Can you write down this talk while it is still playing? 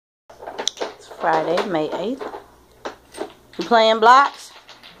Friday, May 8th. You playing blocks?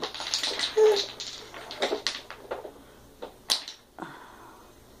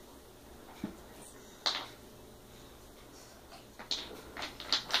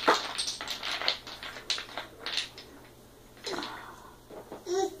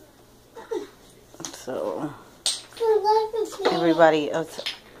 So, everybody else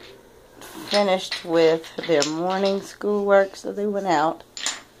finished with their morning schoolwork, so they went out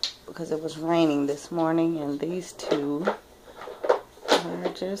because it was raining this morning, and these two are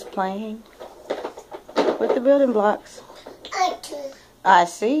just playing with the building blocks. I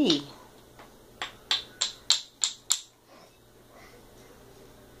see.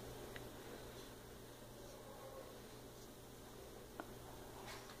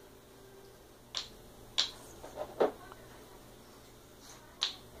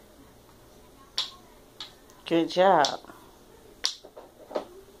 Good job.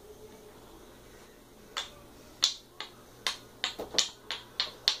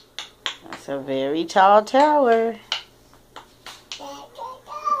 That's a very tall tower.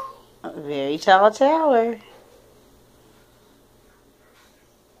 A very tall tower.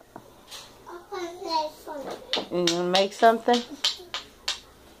 You gonna make something?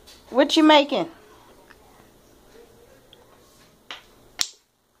 What you making?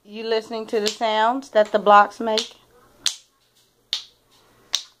 You listening to the sounds that the blocks make?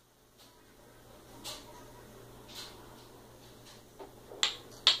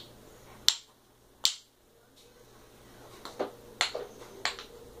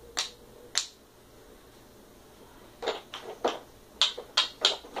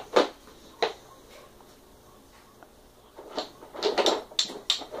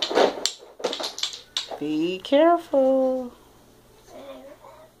 Be careful.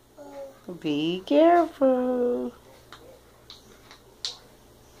 Be careful.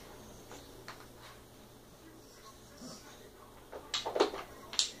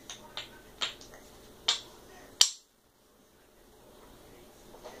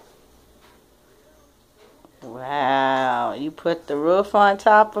 Wow, you put the roof on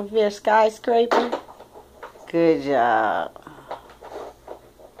top of your skyscraper? Good job.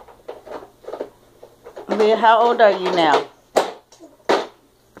 Leah, how old are you now?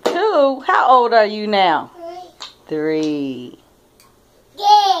 2? How old are you now? 3.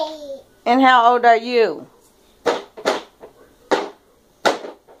 Yay! And how old are you?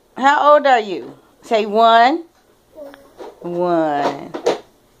 How old are you? Say 1. 1.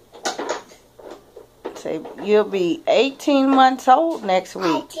 Say you'll be 18 months old next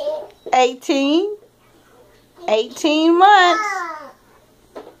week. 18? 18 months.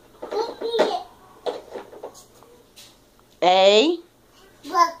 A.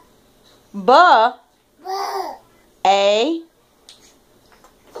 B. A.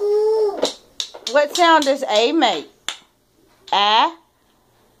 What sound does A make? A.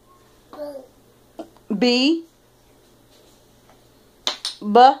 B.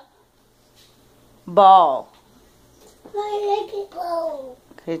 B. Ball.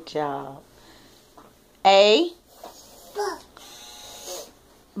 Good job. A.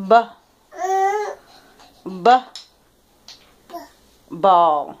 B. B.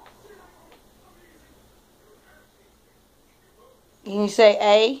 Ball. Can you say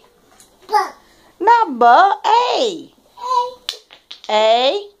A? Not B. A.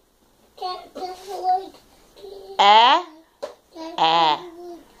 A. A. A.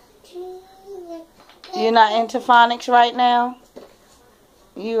 You're not into phonics right now?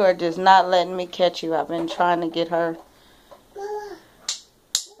 You are just not letting me catch you. I've been trying to get her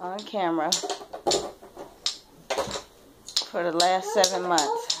on camera for the last 7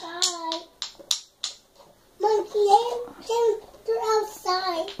 months. They're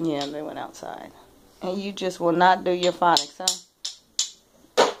outside. Yeah, they went outside. And you just will not do your phonics, huh?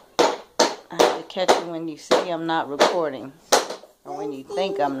 I have to catch you when you see I'm not recording. Or when you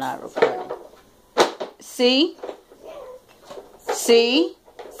think I'm not recording. C. C.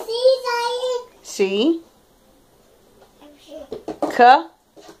 C. K.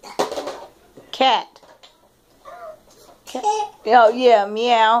 Cat. Cat. Oh, yeah,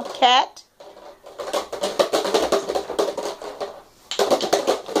 meow. Cat.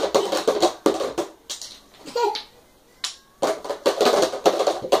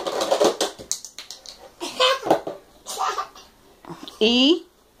 E.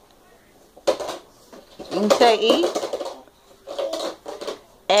 You can say E.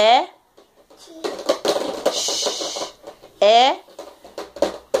 E. Shh. E.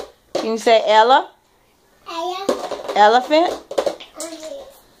 Can you say Ella? Elephant?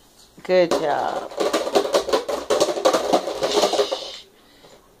 Good job.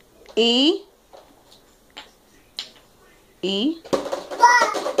 E. E?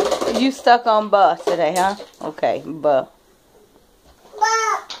 Ba. You stuck on buh today, huh? Okay, buh.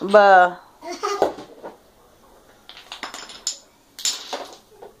 Ba. Buh.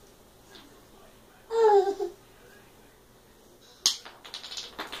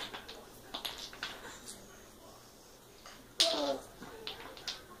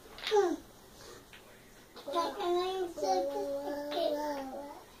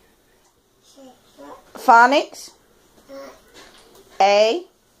 Phonics. A.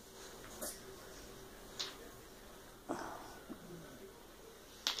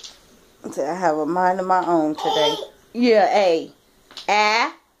 I have a mind of my own today. Yeah, A.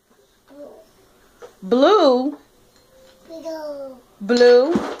 A. Blue.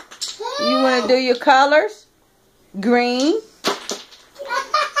 Blue. You want to do your colors? Green.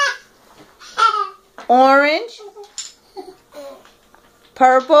 Orange.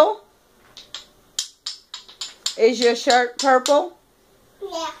 Purple. Is your shirt purple?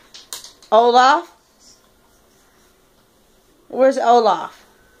 Yeah. Olaf? Where's Olaf?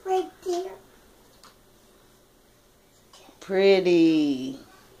 Right there. Pretty.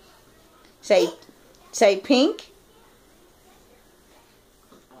 Say pink.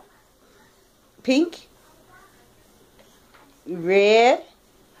 Pink. Red.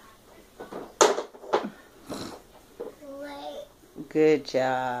 Right. Good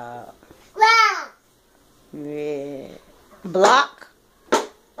job. Wow. Red. Block.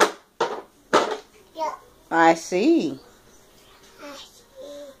 Yeah. I see. I see.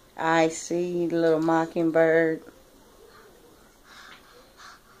 I see, little mockingbird.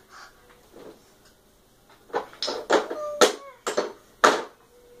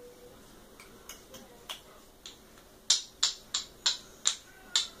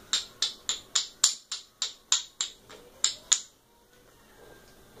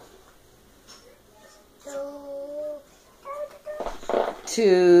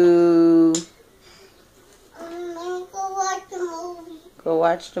 Two. Go watch the movie. Go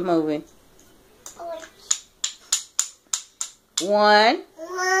watch the movie. 1,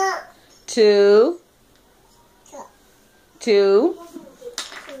 2, 2,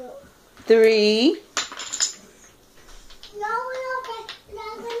 3,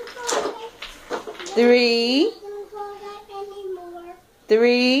 3,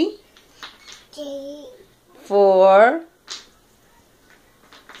 3, 4,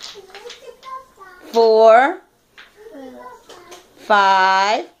 4,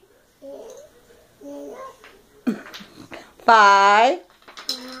 5, 5,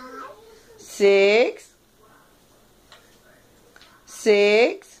 6,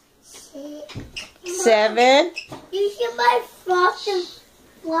 6, 7. You should buy frosted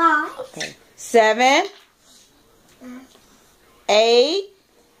flies. Okay. 7, 8,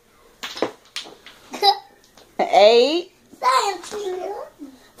 8.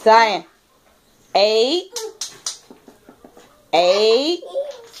 Zion. 8, 8,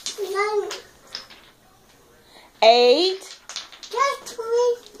 8.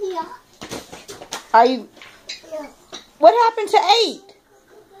 Are you? What happened to 8?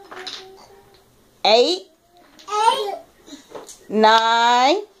 8,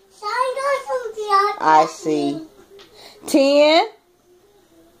 9. I see. 10.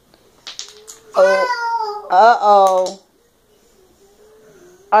 Oh. Uh-oh.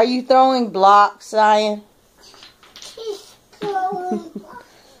 Are you throwing blocks, Zion?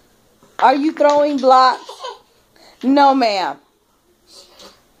 Are you throwing blocks? No, ma'am.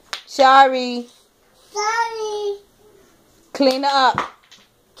 Sorry. Sorry. Clean up.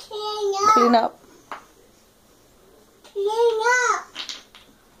 Clean up. Clean up.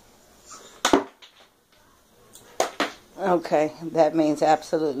 Okay, that means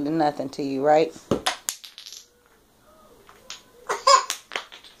absolutely nothing to you, right?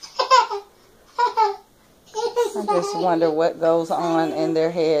 I just wonder what goes on in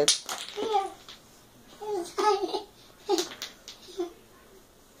their heads.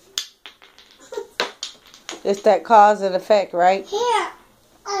 It's that cause and effect, right? Here.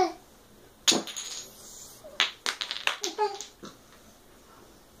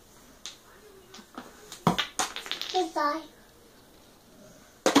 Goodbye.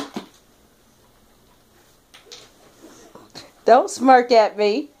 Don't smirk at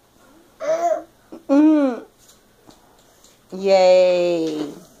me.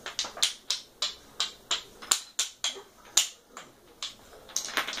 Yay.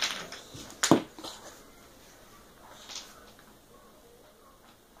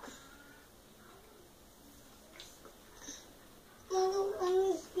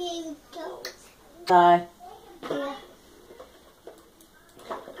 Bye. Yeah.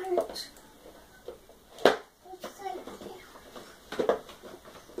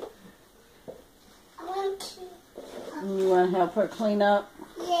 help her clean up?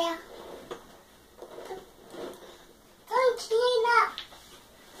 Yeah. Don't clean up.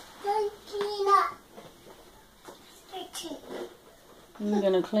 Don't clean up. You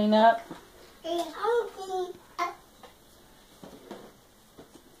gonna clean up? Yeah, I'm clean up.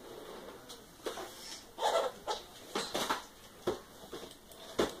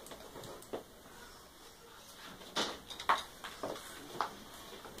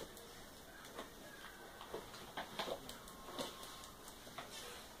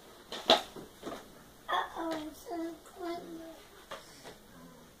 Uh-oh, it's a clean.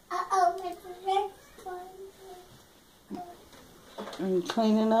 Uh-oh, it's a red one. Are you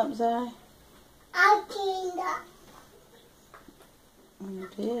cleaning up, Zai? I cleaned up. You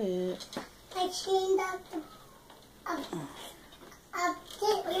did. I cleaned up the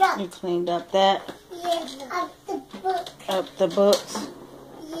up. You cleaned up that? Yeah, up the book. Up the books?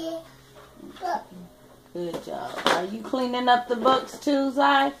 Yeah, book. Good job. Are you cleaning up the books too,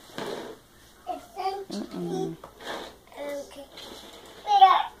 Zai? It's empty. Mm-mm. Okay.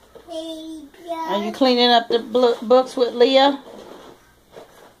 Baby. Are you cleaning up the books with Leah?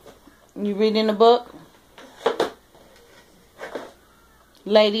 You reading the book?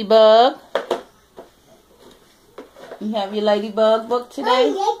 Ladybug. You have your Ladybug book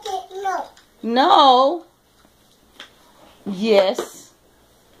today? No. No. Yes.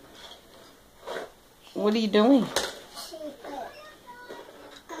 What are you doing?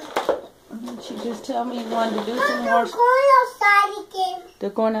 She just tell me you wanted to do some more. I'm going outside again. They're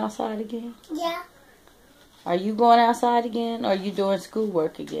going outside again? Yeah. Are you going outside again or are you doing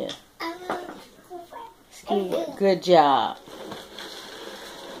schoolwork again? I'm going Schoolwork. Good job.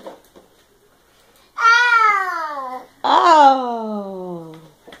 Ah! Oh.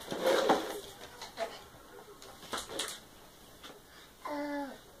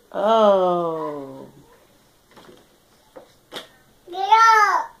 Oh. Get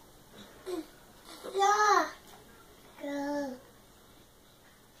up! Yeah. Go.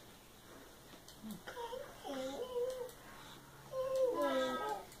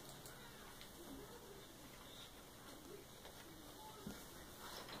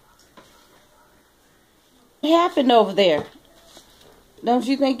 What happened over there? Don't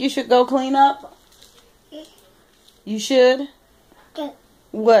you think you should go clean up? You should? Yeah.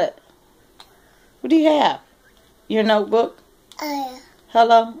 What? What do you have? Your notebook?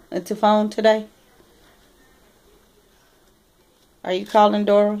 Hello? It's a phone today? Are you calling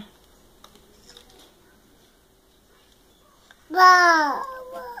Dora?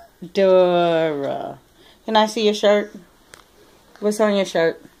 Dora. Can I see your shirt? What's on your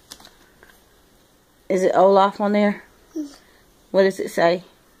shirt? Is it Olaf on there? What does it say?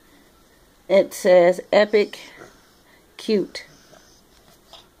 It says Epic Cute.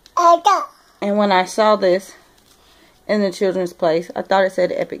 And when I saw this in the children's place, I thought it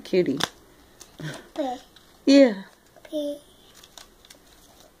said Epic Cutie. Yeah.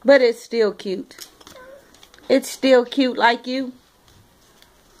 But it's still cute. It's still cute like you.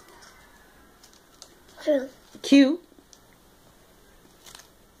 Cute.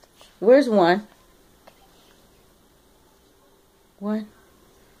 Where's one? One.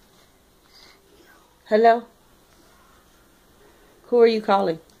 Hello? Who are you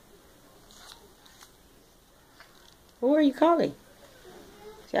calling? Who are you calling?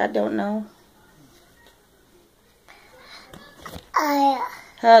 See, I don't know.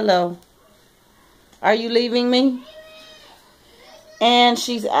 Hello. Are you leaving me? And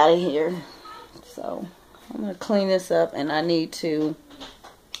she's out of here. So, I'm going to clean this up and I need to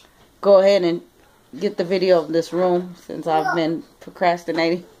go ahead and get the video of this room since I've been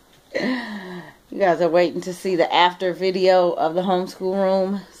procrastinating. You guys are waiting to see the after video of the homeschool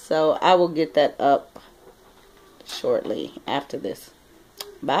room. So, I will get that up shortly after this.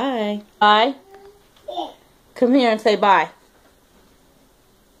 Bye. Bye. Come here and say bye.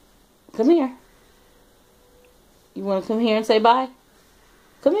 Come here. You want to come here and say bye?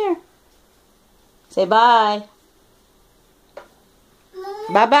 Come here. Say bye.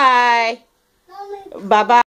 Bye-bye. Bye-bye.